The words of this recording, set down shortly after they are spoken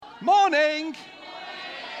Morning.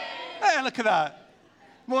 Hey, look at that.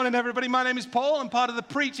 Morning, everybody. My name is Paul. I'm part of the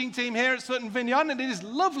preaching team here at Sutton Vineyard, and it is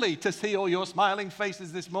lovely to see all your smiling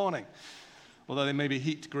faces this morning. Although they may be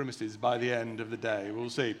heaped grimaces by the end of the day.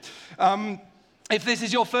 We'll see. If this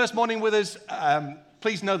is your first morning with us,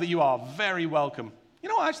 please know that you are very welcome. You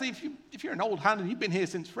know, actually, if you're an old hand and you've been here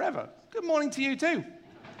since forever, good morning to you too.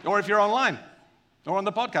 Or if you're online or on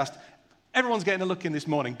the podcast, everyone's getting a look in this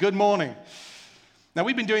morning. Good morning. Now,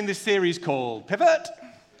 we've been doing this series called Pivot.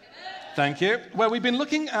 Thank you. Where we've been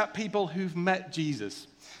looking at people who've met Jesus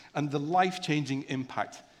and the life-changing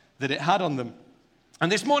impact that it had on them. And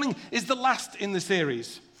this morning is the last in the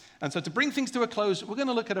series. And so to bring things to a close, we're going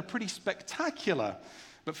to look at a pretty spectacular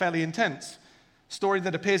but fairly intense story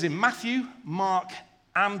that appears in Matthew, Mark,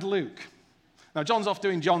 and Luke. Now, John's off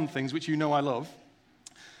doing John things, which you know I love.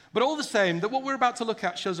 But all the same, that what we're about to look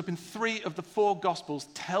at shows up in 3 of the 4 Gospels,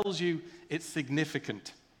 tells you it's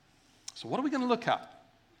significant. So what are we going to look at?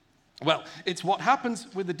 Well, it's what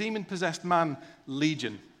happens with the demon-possessed man,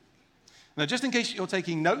 Legion. Now, just in case you're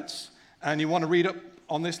taking notes and you want to read up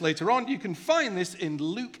on this later on, you can find this in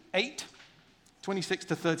Luke 8, 26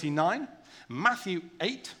 to 39, Matthew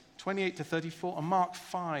 8, 28 to 34, and Mark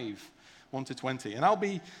 5, 1 to 20. And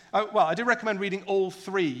I do recommend reading all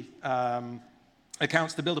 3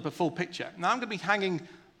 accounts to build up a full picture. Now, I'm going to be hanging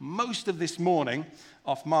most of this morning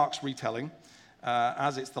off Mark's retelling,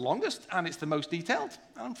 as it's the longest and it's the most detailed.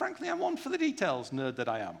 And frankly, I'm one for the details, nerd that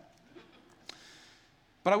I am.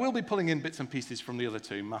 But I will be pulling in bits and pieces from the other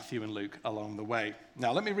 2, Matthew and Luke, along the way.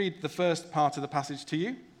 Now, let me read the first part of the passage to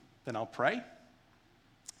you, then I'll pray.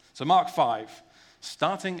 So Mark 5,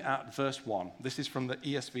 starting at verse 1. This is from the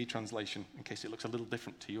ESV translation, in case it looks a little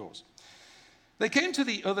different to yours. They came to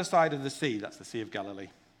the other side of the sea, that's the Sea of Galilee,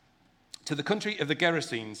 to the country of the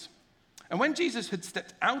Gerasenes. And when Jesus had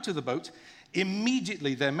stepped out of the boat,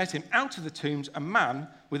 immediately there met him out of the tombs a man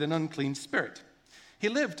with an unclean spirit. He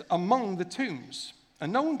lived among the tombs,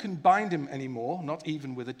 and no one can bind him anymore, not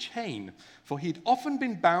even with a chain, for he'd often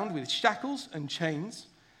been bound with shackles and chains,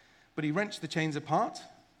 but he wrenched the chains apart,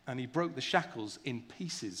 and he broke the shackles in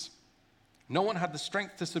pieces. No one had the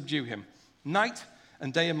strength to subdue him. Night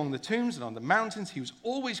and day among the tombs and on the mountains, he was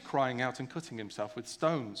always crying out and cutting himself with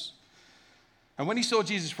stones. And when he saw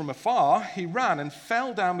Jesus from afar, he ran and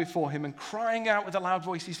fell down before him, and crying out with a loud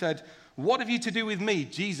voice, he said, "What have you to do with me,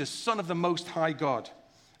 Jesus, Son of the Most High God?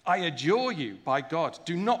 I adjure you, by God,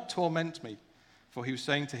 do not torment me." For he was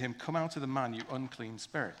saying to him, "Come out of the man, you unclean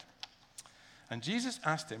spirit." And Jesus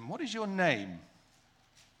asked him, "What is your name?"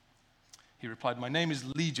 He replied, "My name is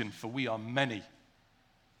Legion, for we are many."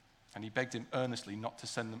 And he begged him earnestly not to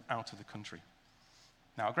send them out of the country.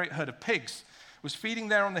 Now a great herd of pigs was feeding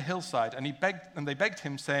there on the hillside, and they begged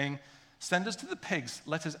him, saying, "Send us to the pigs,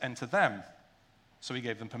 let us enter them." So he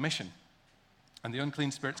gave them permission. And the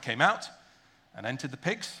unclean spirits came out and entered the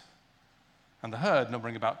pigs, and the herd,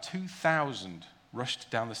 numbering about 2,000, rushed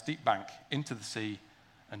down the steep bank into the sea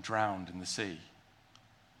and drowned in the sea.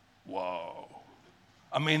 Whoa.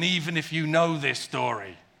 I mean, even if you know this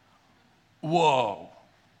story, whoa.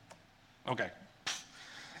 Okay,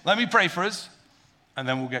 let me pray for us, and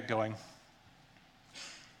then we'll get going.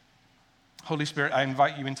 Holy Spirit, I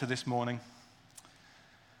invite you into this morning.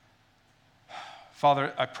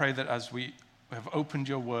 Father, I pray that as we have opened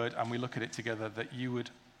your word and we look at it together, that you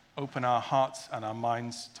would open our hearts and our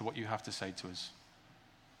minds to what you have to say to us.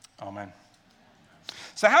 Amen.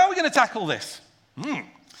 So how are we going to tackle this?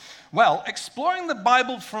 Well, exploring the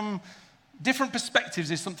Bible from different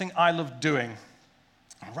perspectives is something I love doing.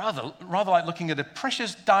 Rather like looking at a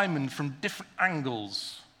precious diamond from different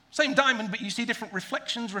angles. Same diamond, but you see different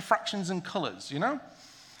reflections, refractions, and colors, you know?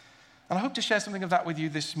 And I hope to share something of that with you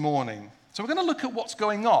this morning. So we're going to look at what's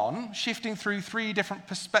going on, shifting through 3 different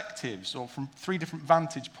perspectives, or from 3 different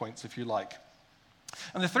vantage points, if you like.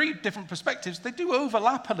 And the 3 different perspectives, they do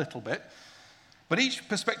overlap a little bit, but each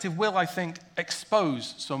perspective will, I think,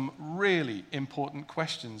 expose some really important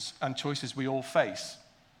questions and choices we all face.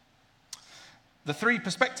 The 3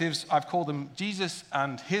 perspectives, I've called them Jesus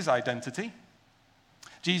and his identity,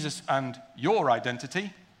 Jesus and your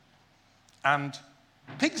identity, and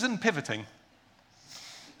pigs and pivoting.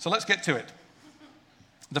 So let's get to it.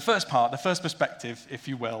 The first part, the first perspective, if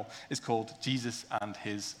you will, is called Jesus and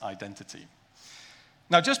his identity.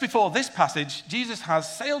 Now, just before this passage, Jesus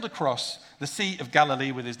has sailed across the Sea of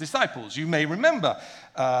Galilee with his disciples. You may remember,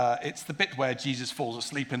 it's the bit where Jesus falls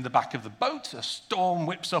asleep in the back of the boat, a storm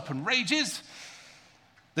whips up and rages.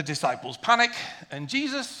 The disciples panic, and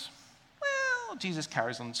Jesus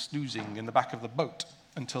carries on snoozing in the back of the boat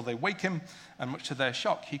until they wake him, and much to their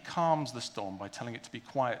shock, he calms the storm by telling it to be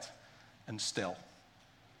quiet and still.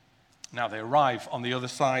 Now they arrive on the other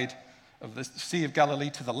side of the Sea of Galilee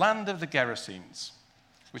to the land of the Gerasenes,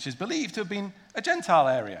 which is believed to have been a Gentile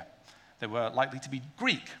area. They were likely to be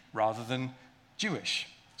Greek rather than Jewish.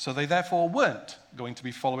 So they therefore weren't going to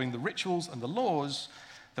be following the rituals and the laws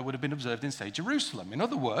that would have been observed in, say, Jerusalem. In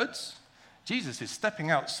other words, Jesus is stepping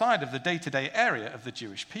outside of the day-to-day area of the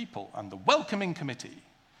Jewish people, and the welcoming committee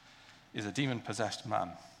is a demon-possessed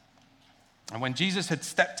man. And when Jesus had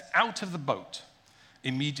stepped out of the boat,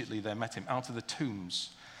 immediately there met him out of the tombs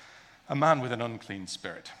a man with an unclean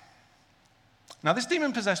spirit. Now, this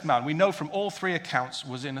demon-possessed man, we know from all three accounts,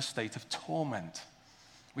 was in a state of torment.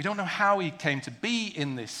 We don't know how he came to be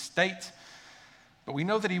in this state, but we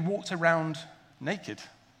know that he walked around naked,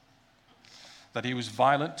 that he was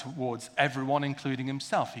violent towards everyone, including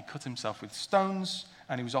himself. He cut himself with stones,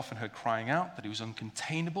 and he was often heard crying out that he was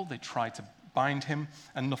uncontainable. They tried to bind him,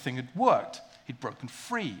 and nothing had worked. He'd broken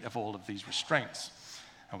free of all of these restraints.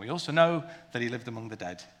 And we also know that he lived among the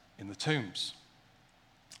dead in the tombs.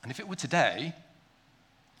 And if it were today,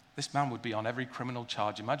 this man would be on every criminal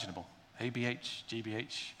charge imaginable. ABH,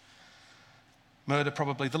 GBH, murder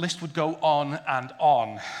probably. The list would go on and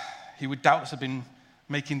on. He would doubtless have been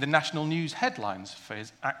making the national news headlines for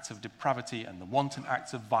his acts of depravity and the wanton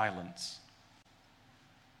acts of violence.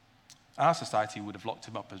 Our society would have locked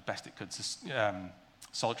him up as best it could,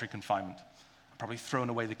 solitary confinement, and probably thrown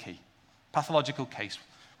away the key. Pathological case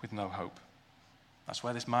with no hope. That's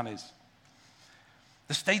where this man is.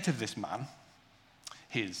 The state of this man,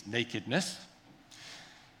 his nakedness,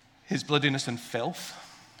 his bloodiness and filth,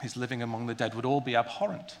 his living among the dead would all be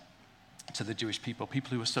abhorrent to the Jewish people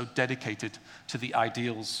who were so dedicated to the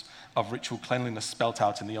ideals of ritual cleanliness spelt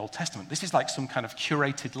out in the Old Testament. This is like some kind of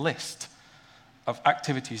curated list of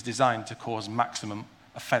activities designed to cause maximum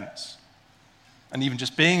offense. And even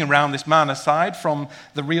just being around this man, aside from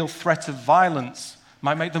the real threat of violence,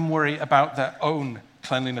 might make them worry about their own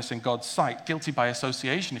cleanliness in God's sight, guilty by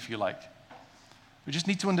association, if you like. We just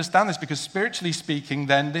need to understand this because spiritually speaking,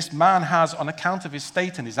 then, this man has, on account of his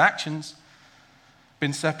state and his actions,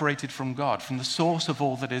 been separated from God, from the source of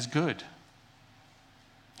all that is good.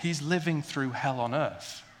 He's living through hell on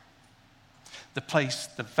earth.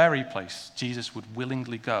 The very place Jesus would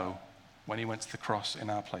willingly go when he went to the cross in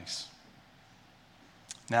our place.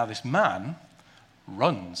 Now this man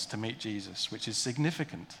runs to meet Jesus, which is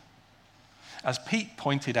significant. As Pete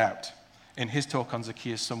pointed out in his talk on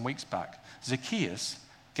Zacchaeus some weeks back, Zacchaeus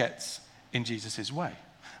gets in Jesus' way.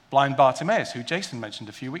 Blind Bartimaeus, who Jason mentioned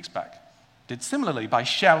a few weeks back, did similarly by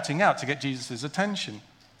shouting out to get Jesus' attention.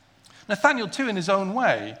 Nathanael, too, in his own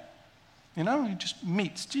way, he just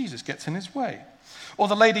meets Jesus, gets in his way. Or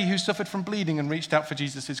the lady who suffered from bleeding and reached out for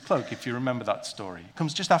Jesus' cloak, if you remember that story. It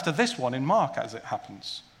comes just after this one in Mark, as it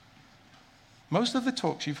happens. Most of the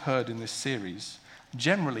talks you've heard in this series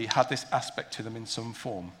generally had this aspect to them in some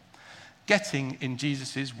form. Getting in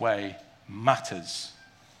Jesus' way matters.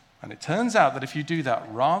 And it turns out that if you do that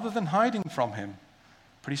rather than hiding from him,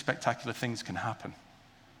 pretty spectacular things can happen.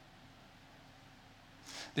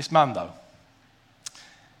 This man, though,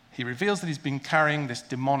 he reveals that he's been carrying this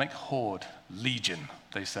demonic horde, legion,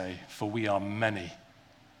 they say, for we are many.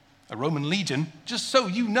 A Roman legion, just so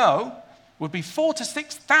you know, would be 4,000 to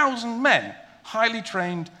 6,000 men, highly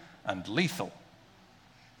trained and lethal.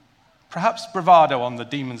 Perhaps bravado on the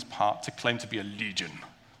demon's part to claim to be a legion,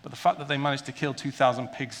 but the fact that they managed to kill 2,000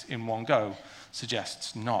 pigs in one go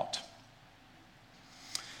suggests not.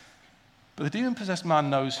 But the demon-possessed man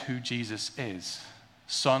knows who Jesus is,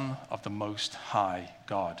 Son of the Most High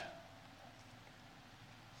God.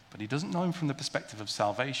 But he doesn't know him from the perspective of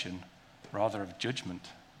salvation, rather of judgment.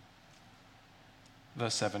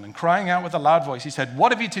 Verse 7, and crying out with a loud voice, he said,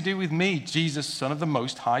 "What have you to do with me, Jesus, Son of the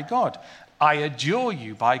Most High God? I adjure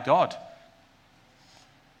you by God,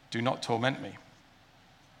 do not torment me."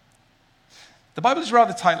 The Bible is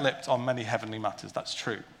rather tight-lipped on many heavenly matters, that's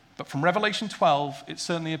true. But from Revelation 12, it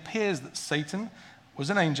certainly appears that Satan was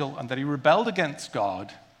an angel and that he rebelled against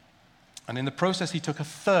God, and in the process he took a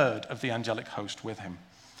third of the angelic host with him.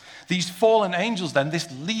 These fallen angels then, this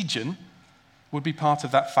legion, would be part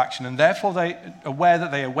of that faction, and therefore they are aware that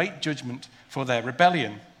they await judgment for their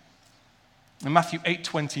rebellion. In Matthew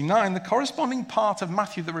 8:29, the corresponding part of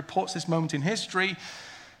Matthew that reports this moment in history,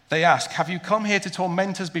 they ask, "Have you come here to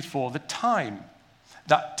torment us before the time?"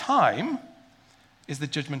 That time is the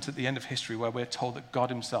judgment at the end of history where we're told that God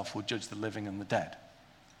himself will judge the living and the dead.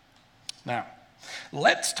 Now,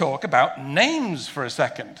 let's talk about names for a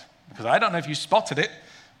second, because I don't know if you spotted it,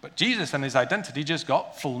 but Jesus and his identity just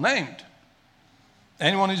got full named.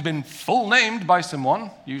 Anyone who's been full named by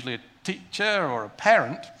someone, usually a teacher or a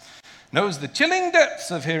parent, knows the chilling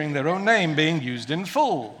depths of hearing their own name being used in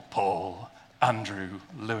full. Paul, Andrew,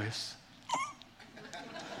 Lewis.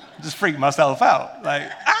 Just freaked myself out.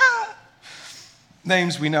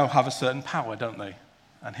 Names we know have a certain power, don't they?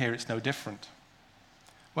 And here it's no different.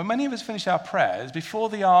 When many of us finish our prayers, before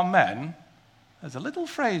the Amen, there's a little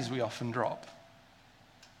phrase we often drop.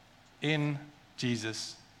 In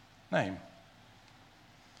Jesus' name.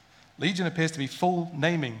 Legion appears to be full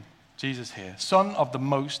naming Jesus here, Son of the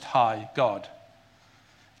Most High God,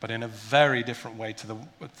 but in a very different way to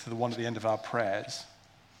the one at the end of our prayers.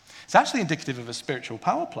 It's actually indicative of a spiritual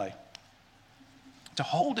power play. To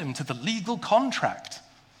hold him to the legal contract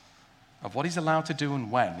of what he's allowed to do and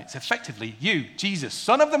when. It's effectively, you, Jesus,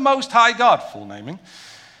 Son of the Most High God, full naming,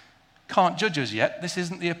 can't judge us yet. This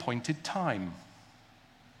isn't the appointed time.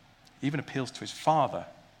 He even appeals to his Father.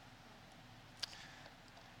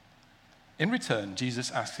 In return,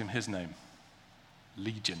 Jesus asks him his name,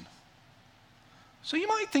 Legion. So you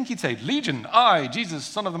might think he'd say, Legion, I, Jesus,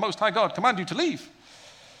 Son of the Most High God, command you to leave.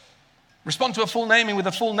 Respond to a full naming with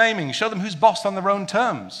a full naming. Show them who's boss on their own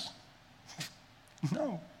terms.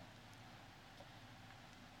 No.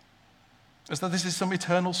 As though this is some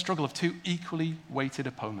eternal struggle of two equally weighted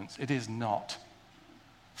opponents. It is not.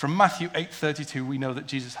 From Matthew 8:32, we know that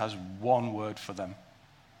Jesus has one word for them.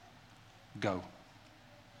 Go.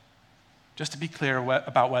 Just to be clear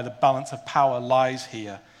about where the balance of power lies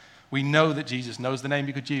here, we know that Jesus knows the name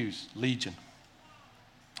he could use, Legion.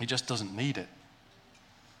 He just doesn't need it.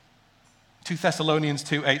 2 Thessalonians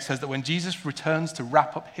 2:8 says that when Jesus returns to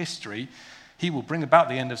wrap up history, he will bring about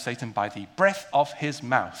the end of Satan by the breath of his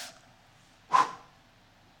mouth. Whew.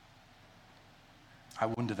 I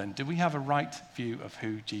wonder then, do we have a right view of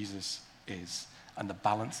who Jesus is and the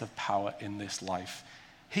balance of power in this life?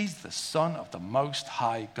 He's the Son of the Most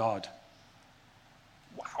High God.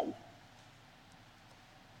 Wow.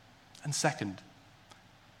 And second,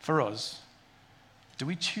 for us, do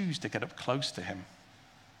we choose to get up close to him?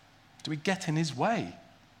 Do we get in his way?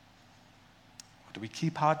 Or do we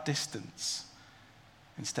keep our distance,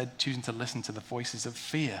 instead choosing to listen to the voices of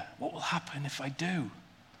fear? What will happen if I do?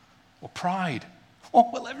 Or pride?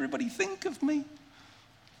 What will everybody think of me?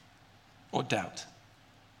 Or doubt?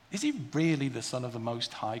 Is he really the Son of the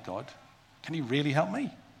Most High God? Can he really help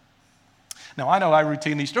me? Now, I know I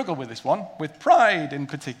routinely struggle with this one, with pride in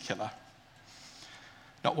particular.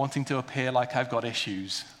 Not wanting to appear like I've got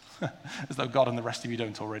issues, as though God and the rest of you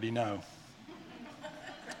don't already know.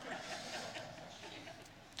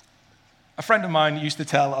 A friend of mine used to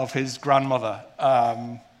tell of his grandmother,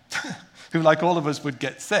 who, like all of us, would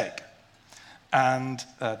get sick. And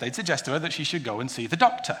they'd suggest to her that she should go and see the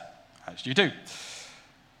doctor, as you do.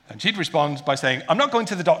 And she'd respond by saying, I'm not going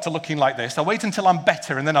to the doctor looking like this. I'll wait until I'm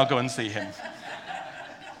better and then I'll go and see him.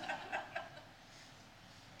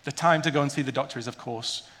 The time to go and see the doctor is, of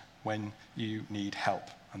course, when you need help.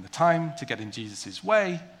 And the time to get in Jesus'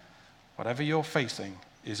 way, whatever you're facing,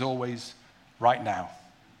 is always right now.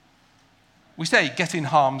 We say, get in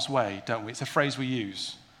harm's way, don't we? It's a phrase we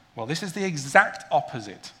use. Well, this is the exact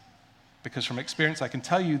opposite. Because from experience, I can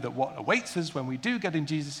tell you that what awaits us when we do get in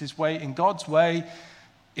Jesus' way, in God's way,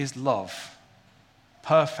 is love.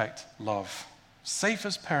 Perfect love.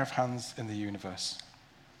 Safest pair of hands in the universe.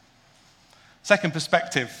 Second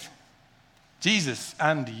perspective, Jesus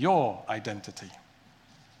and your identity.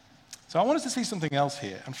 So I want us to see something else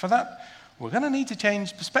here. And for that, we're going to need to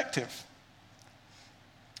change perspective.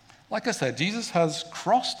 Like I said, Jesus has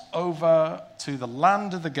crossed over to the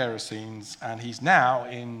land of the Gerasenes, and he's now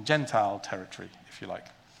in Gentile territory, if you like,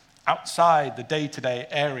 outside the day-to-day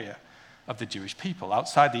area of the Jewish people,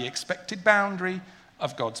 outside the expected boundary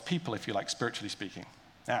of God's people, if you like, spiritually speaking.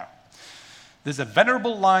 Now, there's a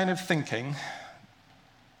venerable line of thinking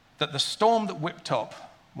that the storm that whipped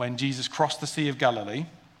up when Jesus crossed the Sea of Galilee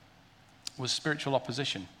was spiritual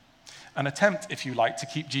opposition, an attempt, if you like, to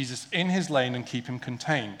keep Jesus in his lane and keep him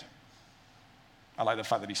contained. I like the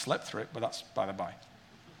fact that he slept through it, but that's by the by.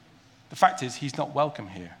 The fact is, he's not welcome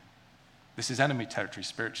here. This is enemy territory,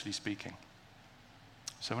 spiritually speaking.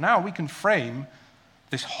 So now we can frame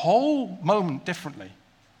this whole moment differently.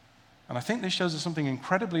 And I think this shows us something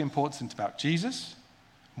incredibly important about Jesus,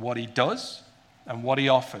 what he does, and what he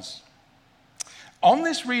offers. On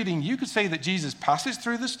this reading, you could say that Jesus passes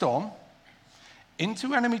through the storm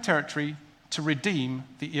into enemy territory to redeem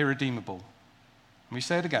the irredeemable. Let me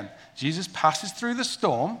say it again. Jesus passes through the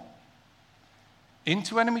storm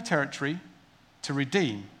into enemy territory to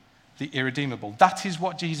redeem the irredeemable. That is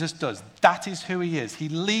what Jesus does. That is who he is. He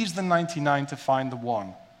leaves the 99 to find the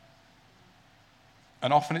one.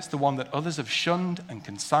 And often it's the one that others have shunned and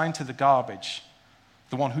consigned to the garbage.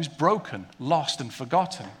 The one who's broken, lost, and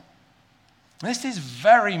forgotten. This is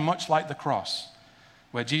very much like the cross,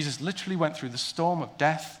 where Jesus literally went through the storm of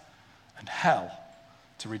death and hell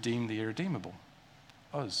to redeem the irredeemable,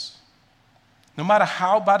 us. No matter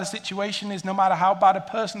how bad a situation is, no matter how bad a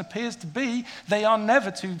person appears to be, they are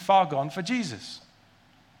never too far gone for Jesus.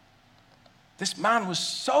 This man was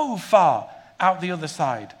so far out the other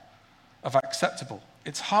side of acceptable.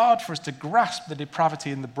 It's hard for us to grasp the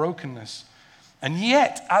depravity and the brokenness. And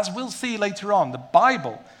yet, as we'll see later on, the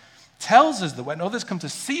Bible tells us that when others come to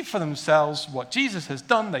see for themselves what Jesus has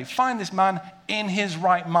done, they find this man in his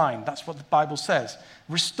right mind. That's what the Bible says.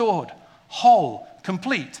 Restored, whole,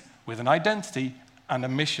 complete, with an identity and a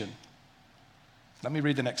mission. Let me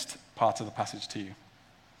read the next part of the passage to you.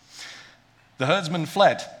 The herdsmen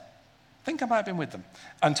fled. I think I might have been with them.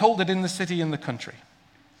 And told it in the city and the country.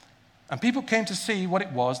 And people came to see what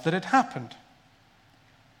it was that had happened.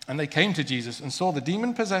 And they came to Jesus and saw the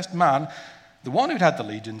demon-possessed man, the one who'd had the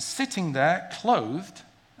legion, sitting there, clothed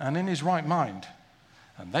and in his right mind.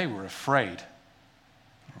 And they were afraid.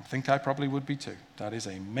 I think I probably would be too. That is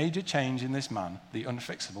a major change in this man. The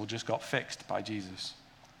unfixable just got fixed by Jesus.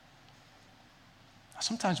 I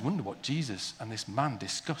sometimes wonder what Jesus and this man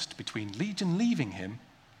discussed between Legion leaving him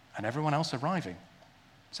and everyone else arriving.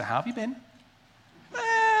 So how have you been?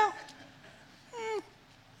 Well,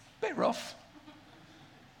 bit rough.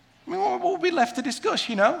 I mean, what would be left to discuss,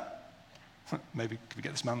 you know? Maybe could we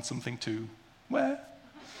get this man something to wear?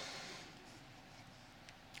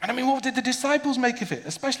 And I mean, what did the disciples make of it?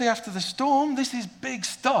 Especially after the storm, this is big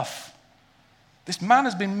stuff. This man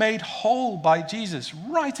has been made whole by Jesus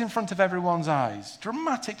right in front of everyone's eyes,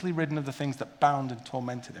 dramatically ridden of the things that bound and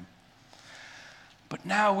tormented him. But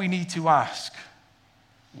now we need to ask,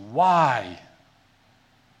 why?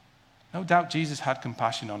 No doubt Jesus had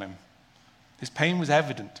compassion on him. His pain was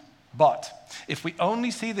evident. But if we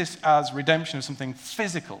only see this as redemption of something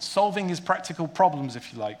physical, solving his practical problems,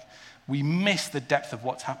 if you like, we miss the depth of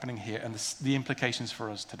what's happening here and the implications for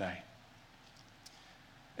us today.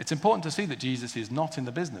 It's important to see that Jesus is not in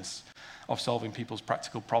the business of solving people's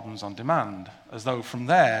practical problems on demand, as though from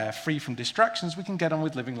there, free from distractions, we can get on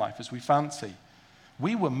with living life as we fancy.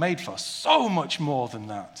 We were made for so much more than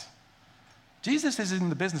that. Jesus is in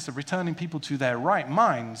the business of returning people to their right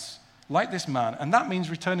minds, like this man, and that means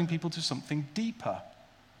returning people to something deeper,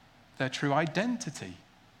 their true identity.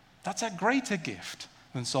 That's a greater gift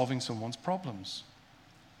than solving someone's problems.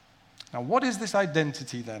 Now, what is this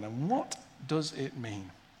identity then, and what does it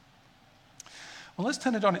mean? Well, let's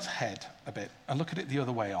turn it on its head a bit and look at it the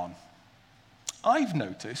other way on. I've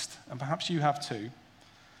noticed, and perhaps you have too,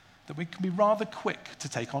 that we can be rather quick to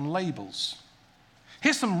take on labels.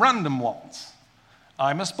 Here's some random ones.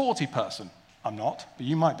 I'm a sporty person. I'm not, but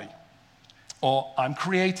you might be. Or I'm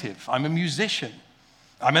creative, I'm a musician,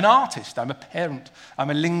 I'm an artist, I'm a parent,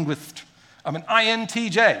 I'm a linguist, I'm an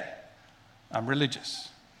INTJ, I'm religious.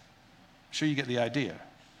 I'm sure you get the idea.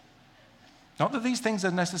 Not that these things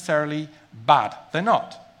are necessarily bad, they're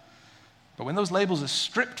not. But when those labels are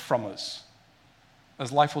stripped from us,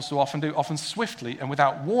 as life will so often do, often swiftly and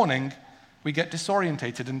without warning, we get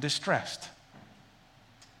disorientated and distressed.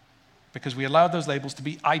 Because we allow those labels to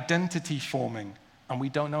be identity forming, and we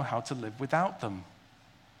don't know how to live without them.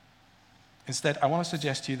 Instead, I want to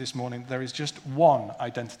suggest to you this morning there is just one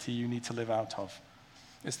identity you need to live out of.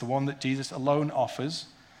 It's the one that Jesus alone offers,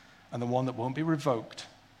 and the one that won't be revoked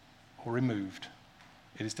or removed.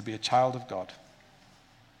 It is to be a child of God.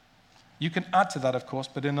 You can add to that, of course,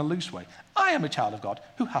 but in a loose way. I am a child of God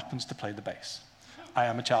who happens to play the bass. I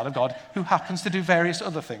am a child of God who happens to do various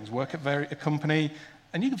other things, work at a company,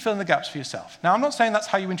 and you can fill in the gaps for yourself. Now, I'm not saying that's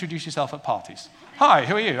how you introduce yourself at parties. Hi,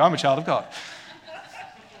 who are you? I'm a child of God.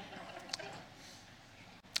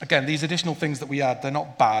 Again, these additional things that we add, they're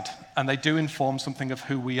not bad, and they do inform something of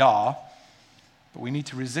who we are, but we need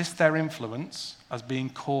to resist their influence as being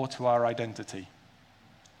core to our identity.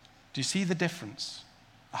 Do you see the difference?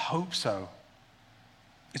 I hope so.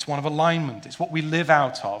 It's one of alignment. It's what we live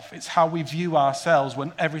out of. It's how we view ourselves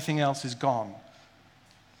when everything else is gone.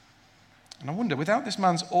 And I wonder, without this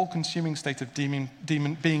man's all-consuming state of being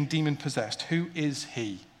demon-possessed, who is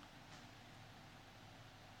he?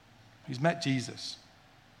 He's met Jesus.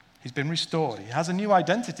 He's been restored. He has a new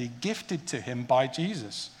identity gifted to him by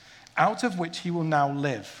Jesus, out of which he will now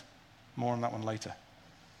live. More on that one later.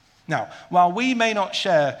 Now, while we may not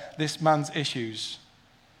share this man's issues,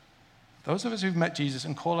 those of us who've met Jesus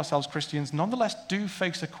and call ourselves Christians nonetheless do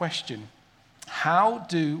face a question. How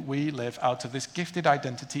do we live out of this gifted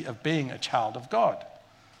identity of being a child of God?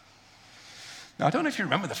 Now, I don't know if you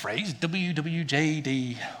remember the phrase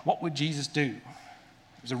WWJD, what would Jesus do?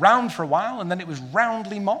 It was around for a while, and then it was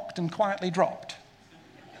roundly mocked and quietly dropped.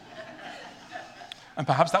 And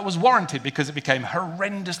perhaps that was warranted because it became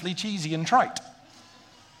horrendously cheesy and trite.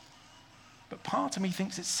 But part of me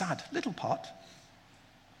thinks it's sad, little part,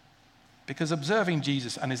 because observing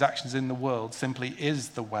Jesus and his actions in the world simply is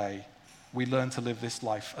the way we learn to live this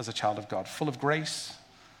life as a child of God, full of grace,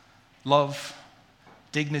 love,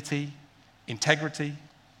 dignity, integrity,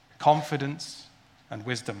 confidence, and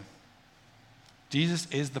wisdom. Jesus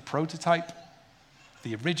is the prototype,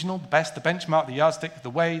 the original, the best, the benchmark, the yardstick, the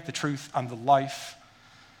way, the truth, and the life.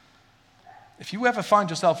 If you ever find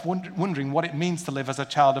yourself wondering what it means to live as a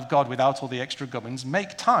child of God without all the extra gubbins,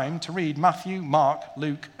 make time to read Matthew, Mark,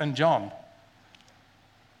 Luke, and John.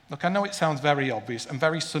 Look, I know it sounds very obvious and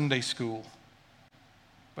very Sunday school,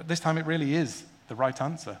 but this time it really is the right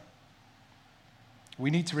answer.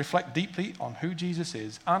 We need to reflect deeply on who Jesus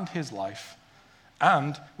is and his life,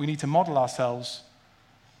 and we need to model ourselves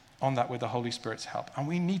on that with the Holy Spirit's help. And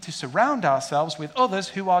we need to surround ourselves with others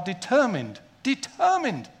who are determined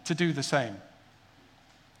to do the same.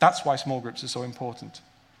 That's why small groups are so important,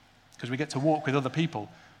 because we get to walk with other people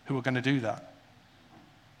who are going to do that.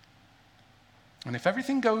 And if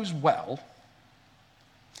everything goes well,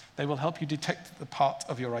 they will help you detect the part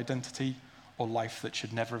of your identity or life that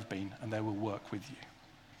should never have been, and they will work with you,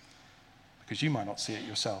 because you might not see it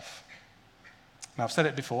yourself. Now, I've said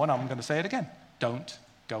it before, and I'm going to say it again. Don't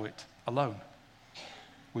go it alone.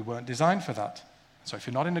 We weren't designed for that. So if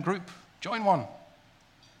you're not in a group, join one.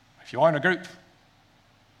 If you are in a group,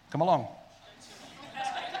 come along.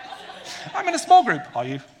 I'm in a small group. Are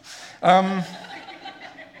you?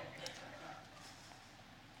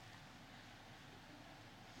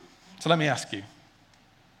 So let me ask you,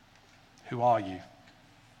 who are you?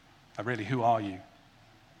 Really, who are you?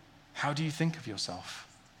 How do you think of yourself?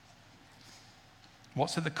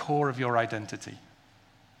 What's at the core of your identity?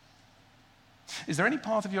 Is there any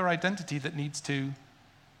part of your identity that needs to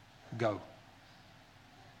go?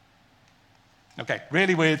 Okay,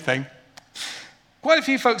 really weird thing. Quite a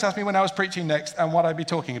few folks asked me when I was preaching next and what I'd be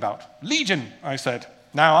talking about. Legion, I said.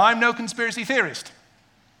 Now, I'm no conspiracy theorist,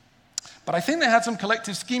 but I think they had some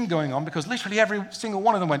collective scheme going on, because literally every single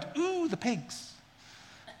one of them went, ooh, the pigs.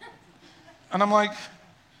 And I'm like,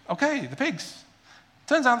 okay, the pigs.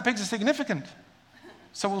 Turns out the pigs are significant,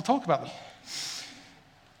 so we'll talk about them.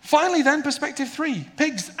 Finally then, perspective 3,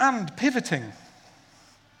 pigs and pivoting.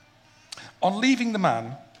 On leaving the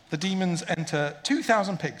man, the demons enter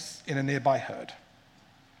 2,000 pigs in a nearby herd,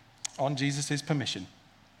 on Jesus' permission.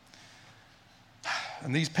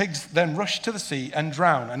 And these pigs then rush to the sea and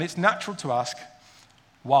drown, and it's natural to ask,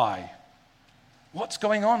 why? What's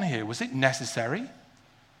going on here? Was it necessary?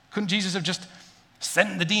 Couldn't Jesus have just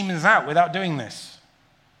sent the demons out without doing this?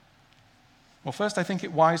 Well, first, I think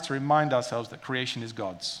it wise to remind ourselves that creation is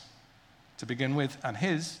God's, to begin with, and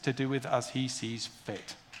his to do with as he sees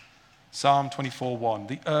fit. Psalm 24:1,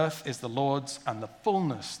 the earth is the Lord's and the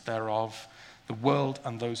fullness thereof, the world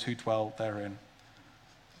and those who dwell therein.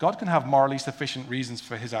 God can have morally sufficient reasons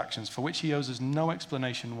for his actions, for which he owes us no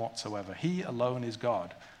explanation whatsoever. He alone is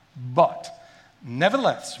God. But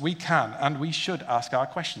nevertheless, we can and we should ask our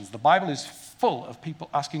questions. The Bible is full of people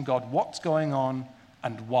asking God what's going on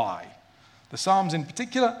and why. The Psalms in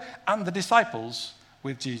particular, and the disciples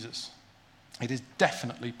with Jesus. It is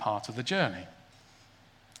definitely part of the journey.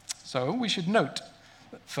 So we should note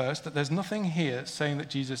first that there's nothing here saying that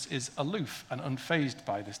Jesus is aloof and unfazed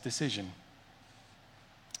by this decision.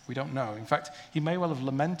 We don't know. In fact, he may well have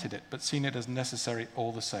lamented it, but seen it as necessary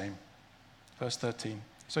all the same. Verse 13.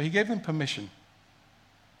 So he gave them permission.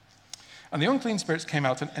 And the unclean spirits came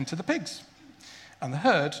out and entered the pigs. And the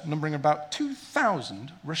herd, numbering about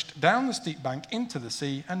 2,000, rushed down the steep bank into the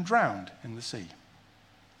sea and drowned in the sea.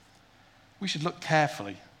 We should look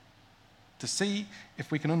carefully to see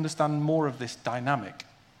if we can understand more of this dynamic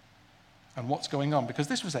and what's going on, because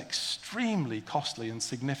this was extremely costly and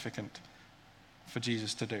significant for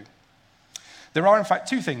Jesus to do. There are, in fact,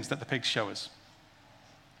 2 things that the pigs show us,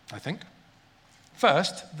 I think.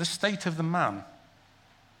 First, the state of the man.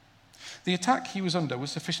 The attack he was under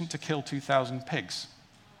was sufficient to kill 2,000 pigs.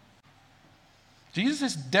 Jesus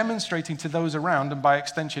is demonstrating to those around, and by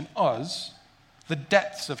extension us, the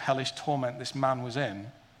depths of hellish torment this man was in,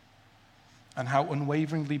 and how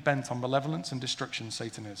unwaveringly bent on malevolence and destruction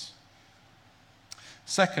Satan is.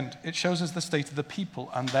 Second, it shows us the state of the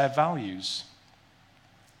people and their values.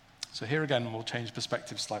 So here again, we'll change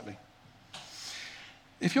perspective slightly.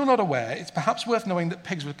 If you're not aware, it's perhaps worth knowing that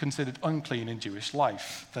pigs were considered unclean in Jewish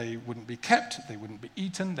life. They wouldn't be kept, they wouldn't be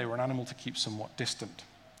eaten, they were an animal to keep somewhat distant.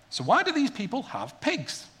 So why do these people have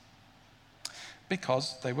pigs?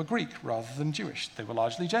 Because they were Greek rather than Jewish. They were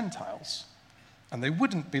largely Gentiles. And they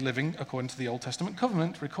wouldn't be living according to the Old Testament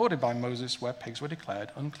covenant recorded by Moses where pigs were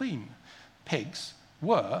declared unclean. Pigs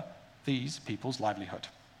were these people's livelihood.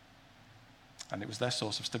 And it was their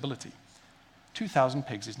source of stability. 2,000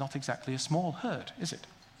 pigs is not exactly a small herd, is it?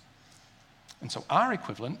 And so our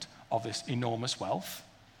equivalent of this enormous wealth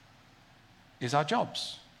is our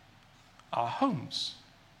jobs, our homes,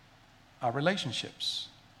 our relationships,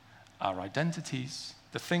 our identities,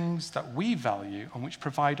 the things that we value and which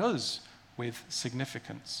provide us with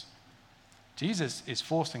significance. Jesus is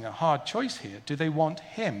forcing a hard choice here. Do they want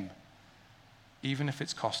him, even if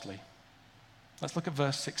it's costly? Let's look at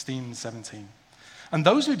verse 16 and 17. And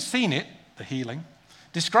those who'd seen it, the healing,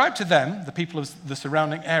 described to them, the people of the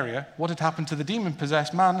surrounding area, what had happened to the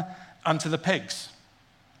demon-possessed man and to the pigs.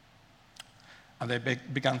 And they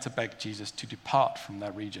began to beg Jesus to depart from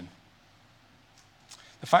their region.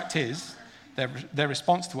 The fact is, their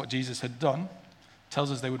response to what Jesus had done tells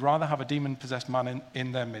us they would rather have a demon-possessed man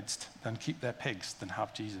in their midst than keep their pigs than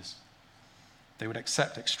have Jesus. They would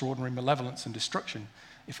accept extraordinary malevolence and destruction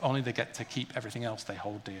if only they get to keep everything else they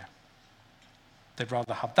hold dear. They'd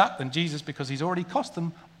rather have that than Jesus because he's already cost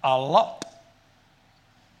them a lot.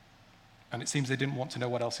 And it seems they didn't want to know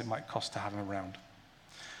what else it might cost to have him around.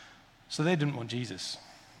 So they didn't want Jesus.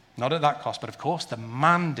 Not at that cost, but of course the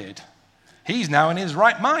man did. He's now in his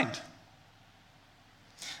right mind.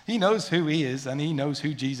 He knows who he is and he knows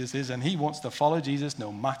who Jesus is and he wants to follow Jesus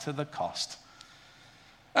no matter the cost.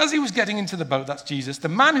 As he was getting into the boat, that's Jesus, the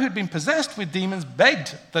man who had been possessed with demons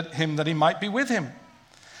begged that he might be with him.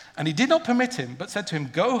 And he did not permit him, but said to him,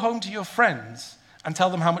 "Go home to your friends and tell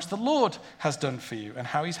them how much the Lord has done for you and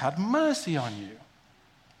how he's had mercy on you."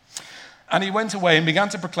 And he went away and began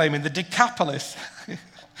to proclaim in the Decapolis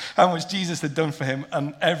how much Jesus had done for him,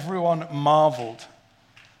 and everyone marveled.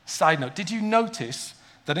 Side note, did you notice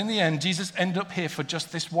that in the end, Jesus ended up here for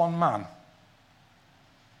just this one man?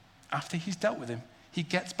 After he's dealt with him, he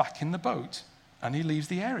gets back in the boat and he leaves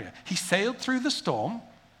the area. He sailed through the storm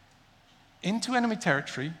into enemy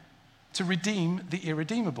territory to redeem the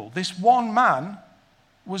irredeemable. This one man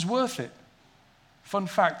was worth it. Fun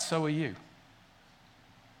fact, so are you.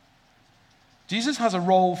 Jesus has a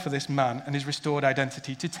role for this man and his restored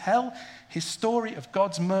identity to tell his story of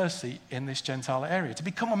God's mercy in this Gentile area, to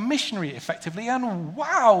become a missionary effectively, and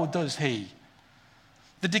wow, does he.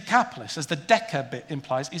 The Decapolis, as the Deca bit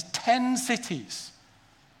implies, is 10 cities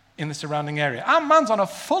in the surrounding area. Our man's on a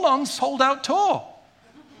full-on sold-out tour.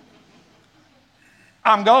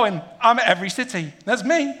 I'm going. I'm at every city. That's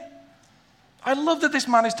me. I love that this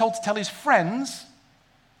man is told to tell his friends,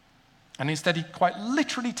 and instead he quite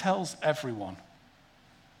literally tells everyone.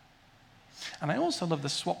 And I also love the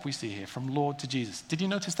swap we see here from Lord to Jesus. Did you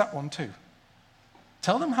notice that one too?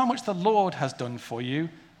 Tell them how much the Lord has done for you,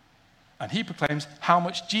 and he proclaims how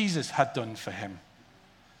much Jesus had done for him.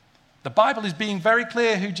 The Bible is being very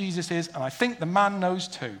clear who Jesus is, and I think the man knows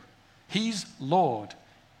too. He's Lord.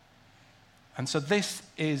 And so this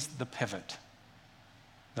is the pivot.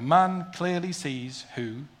 The man clearly sees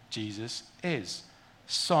who Jesus is,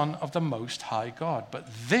 Son of the Most High God. But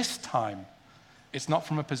this time, it's not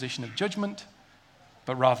from a position of judgment,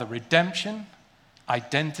 but rather redemption,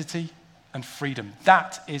 identity, and freedom.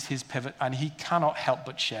 That is his pivot, and he cannot help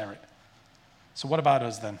but share it. So what about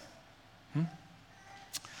us then?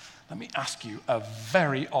 Let me ask you a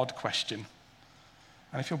very odd question.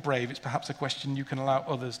 And if you're brave, it's perhaps a question you can allow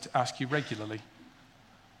others to ask you regularly.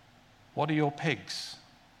 What are your pigs?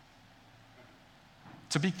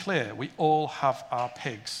 To be clear, we all have our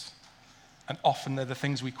pigs, and often they're the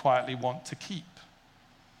things we quietly want to keep.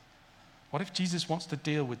 What if Jesus wants to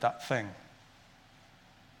deal with that thing?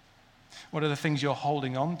 What are the things you're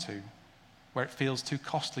holding on to where it feels too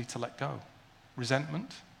costly to let go?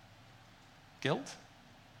 Resentment? Guilt?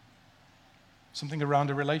 Something around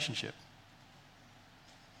a relationship?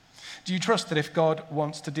 Do you trust that if God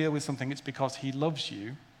wants to deal with something, it's because he loves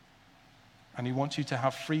you and he wants you to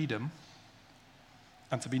have freedom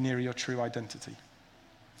and to be near your true identity?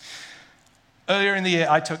 Earlier in the year,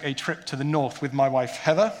 I took a trip to the north with my wife,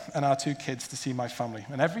 Heather, and our 2 kids to see my family.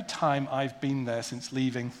 And every time I've been there since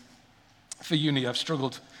leaving for uni, I've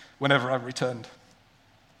struggled whenever I've returned.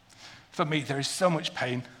 For me, there is so much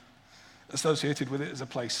pain associated with it as a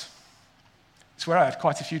place. It's where I had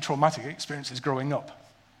quite a few traumatic experiences growing up.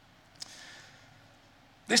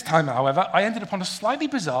 This time, however, I ended up on a slightly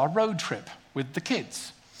bizarre road trip with the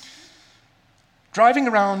kids. Driving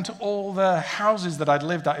around all the houses that I'd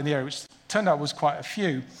lived at in the area, which turned out was quite a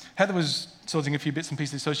few. Heather was sorting a few bits and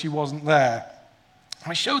pieces, so she wasn't there.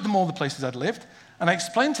 I showed them all the places I'd lived, and I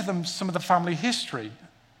explained to them some of the family history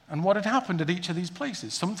and what had happened at each of these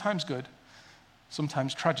places, sometimes good,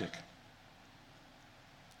 sometimes tragic.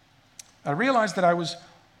 I realized that I was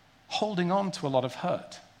holding on to a lot of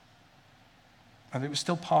hurt. And it was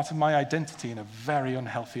still part of my identity in a very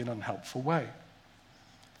unhealthy and unhelpful way.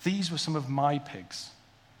 These were some of my pigs.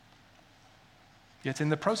 Yet in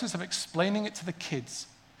the process of explaining it to the kids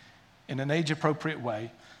in an age-appropriate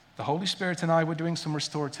way, the Holy Spirit and I were doing some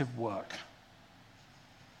restorative work.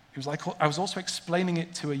 It was like I was also explaining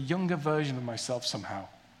it to a younger version of myself somehow.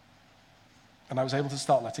 And I was able to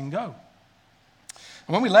start letting go.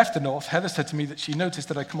 And when we left the North, Heather said to me that she noticed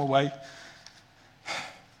that I'd come away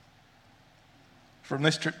from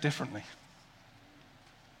this trip differently.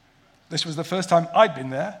 This was the first time I'd been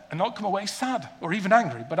there and not come away sad or even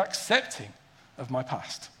angry, but accepting of my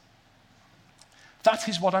past. That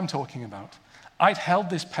is what I'm talking about. I'd held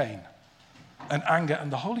this pain and anger,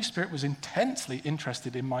 and the Holy Spirit was intensely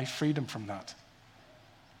interested in my freedom from that.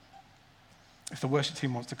 If the worship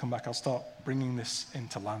team wants to come back, I'll start bringing this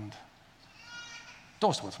into land.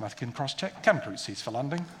 Doors to automatic and cross-check. Camera crew seats for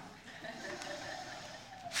landing.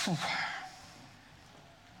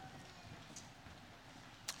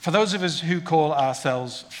 For those of us who call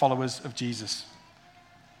ourselves followers of Jesus,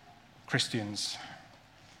 Christians,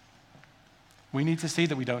 we need to see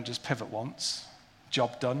that we don't just pivot once,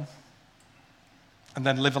 job done, and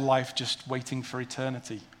then live a life just waiting for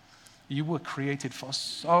eternity. You were created for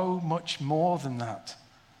so much more than that.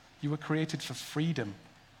 You were created for freedom.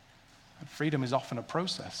 And freedom is often a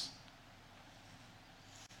process.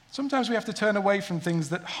 Sometimes we have to turn away from things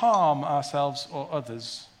that harm ourselves or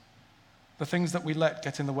others, the things that we let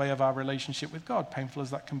get in the way of our relationship with God, painful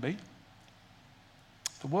as that can be.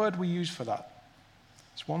 The word we use for that,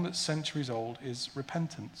 it's one that's centuries old, is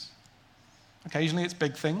repentance. Occasionally it's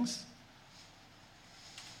big things.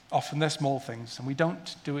 Often they're small things, and we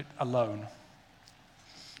don't do it alone.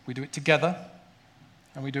 We do it together,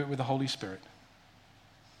 and we do it with the Holy Spirit.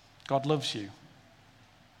 God loves you,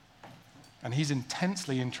 and he's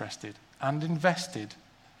intensely interested and invested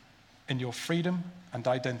in your freedom and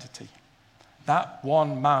identity. That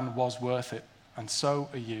one man was worth it, and so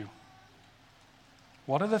are you.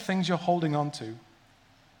 What are the things you're holding on to?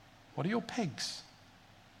 What are your pigs?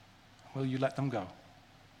 Will you let them go?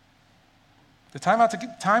 The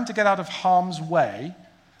time to get out of harm's way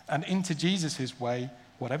and into Jesus' way,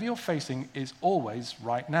 whatever you're facing, is always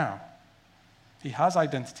right now. He has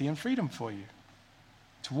identity and freedom for you.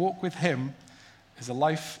 To walk with him is a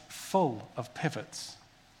life full of pivots.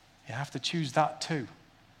 You have to choose that too.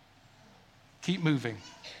 Keep moving.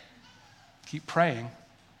 Keep praying.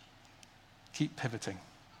 Keep pivoting.